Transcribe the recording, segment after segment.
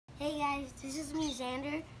guys, this is me,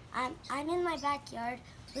 Zander. I'm in my backyard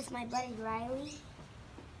with my buddy Riley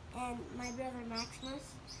and my brother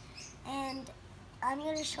Maximus, and I'm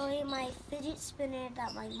gonna show you my fidget spinner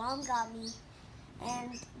that my mom got me.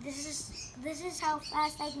 And this is how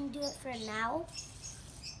fast I can do it for now.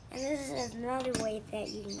 And this is another way that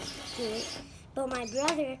you can do it. But my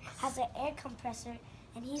brother has an air compressor,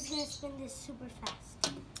 and he's gonna spin this super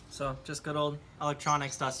fast. So just good old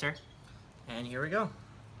electronics duster, and here we go.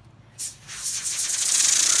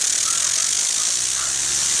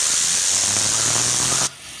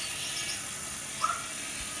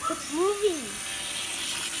 It's moving.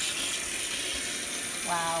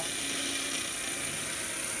 Wow.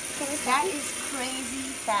 That is crazy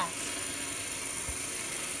fast.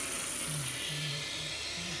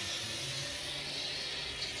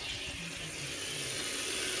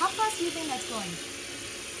 How fast do you think that's going?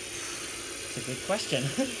 It's a good question.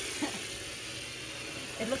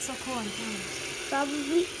 It looks so cool on camera.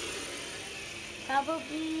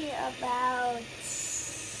 Probably about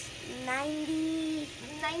 90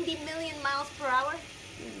 million miles per hour?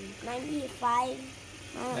 95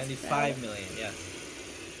 miles 95 million, yeah.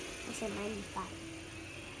 I said 95.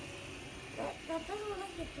 That doesn't look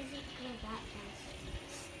like it doesn't go that fast.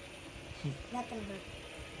 That can hurt.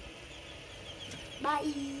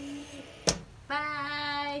 Bye.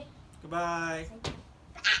 Bye. Goodbye.